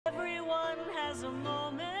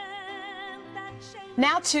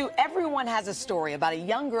Now to Everyone Has a Story, about a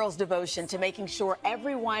young girl's devotion to making sure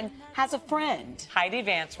everyone has a friend. Heidi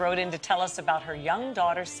Vance wrote in to tell us about her young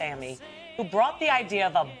daughter, Sammie, who brought the idea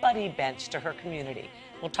of a buddy bench to her community.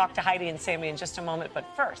 We'll talk to Heidi and Sammie in just a moment, but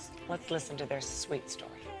first, let's listen to their sweet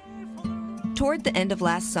story. Toward the end of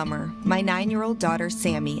last summer, my 9-year-old daughter,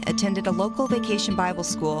 Sammie, attended a local vacation Bible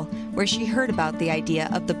school where she heard about the idea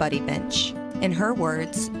of the buddy bench. In her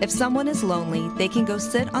words, if someone is lonely, they can go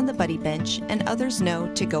sit on the buddy bench and others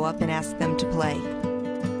know to go up and ask them to play.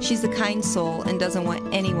 She's a kind soul and doesn't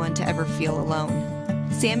want anyone to ever feel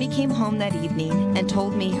alone. Sammie came home that evening and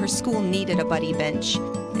told me her school needed a buddy bench,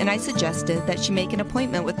 and I suggested that she make an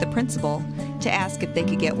appointment with the principal to ask if they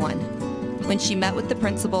could get one. When she met with the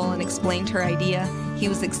principal and explained her idea, he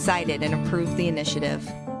was excited and approved the initiative.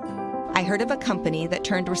 I heard of a company that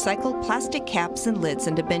turned recycled plastic caps and lids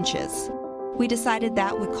into benches. We decided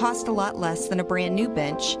that would cost a lot less than a brand new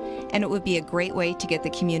bench, and it would be a great way to get the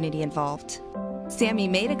community involved. Sammie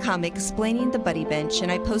made a comic explaining the buddy bench,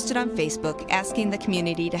 and I posted on Facebook asking the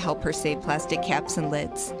community to help her save plastic caps and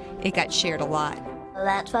lids. It got shared a lot.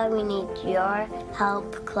 That's why we need your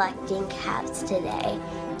help collecting caps today.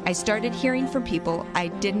 I started hearing from people I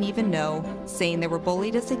didn't even know, saying they were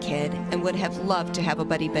bullied as a kid and would have loved to have a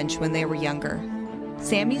buddy bench when they were younger.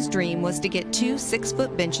 Sammie's dream was to get 2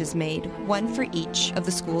 6-foot benches made, one for each of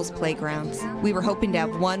the school's playgrounds. We were hoping to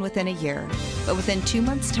have one within a year, but within 2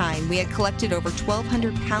 months' time, we had collected over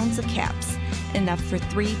 1,200 pounds of caps, enough for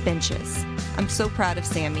 3 benches. I'm so proud of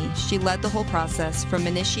Sammie. She led the whole process, from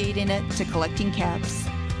initiating it to collecting caps,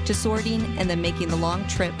 to sorting and then making the long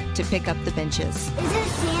trip to pick up the benches. This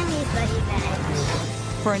is Sammie's buddy bench.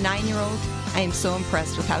 For a 9-year-old, I am so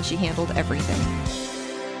impressed with how she handled everything.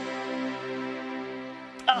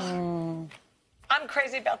 I'm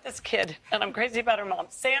crazy about this kid, and I'm crazy about her mom.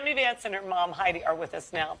 Sammie Vance and her mom, Heidi, are with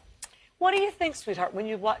us now. What do you think, sweetheart, when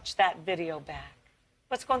you watch that video back?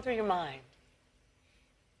 What's going through your mind?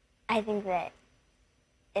 I think that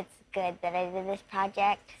it's good that I did this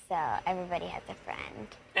project, so everybody has a friend.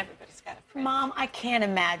 Everybody's got a friend. Mom, I can't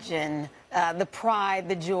imagine the pride,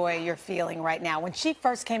 the joy you're feeling right now. When she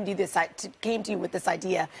first came to you with this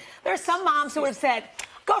idea, there are some moms who would have said,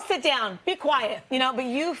 go sit down, be quiet, you know, but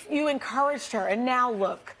you encouraged her, and now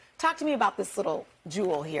look. Talk to me about this little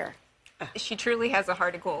jewel here. She truly has a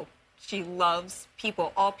heart of gold. She loves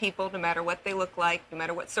people, all people, no matter what they look like, no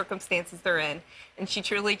matter what circumstances they're in. And she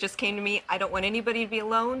truly just came to me, I don't want anybody to be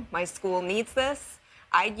alone. My school needs this.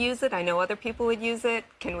 I'd use it. I know other people would use it.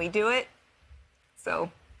 Can we do it?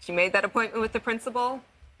 So she made that appointment with the principal.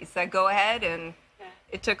 He said, go ahead, and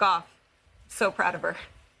it took off. So proud of her.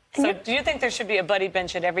 So do you think there should be a buddy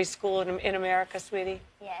bench at every school in America, sweetie?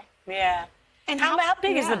 Yes. Yeah. And how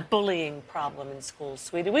big is the bullying problem in schools,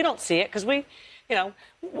 sweetie? We don't see it because we, you know,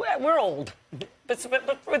 we're old.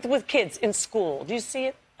 But with kids in school, do you see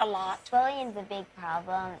it a lot? Bullying's a big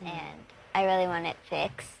problem, and I really want it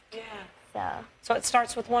fixed. Yeah. So it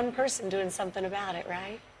starts with one person doing something about it,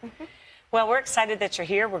 right? Mm-hmm. Well, we're excited that you're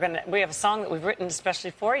here. We have a song that we've written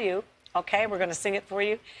especially for you. Okay, we're going to sing it for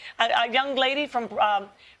you. A young lady from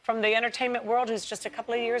the entertainment world who's just a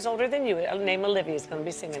couple of years older than you, named Olivia, is going to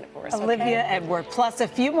be singing it for us. Olivia Edward, plus a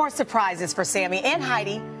few more surprises for Sammie and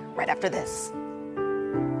Heidi right after this.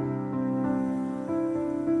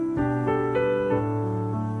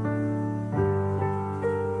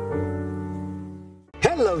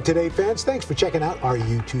 Hello Today fans, thanks for checking out our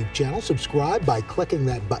YouTube channel. Subscribe by clicking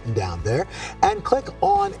that button down there and click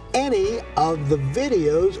on any of the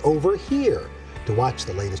videos over here to watch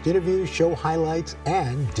the latest interviews, show highlights,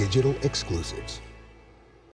 and digital exclusives.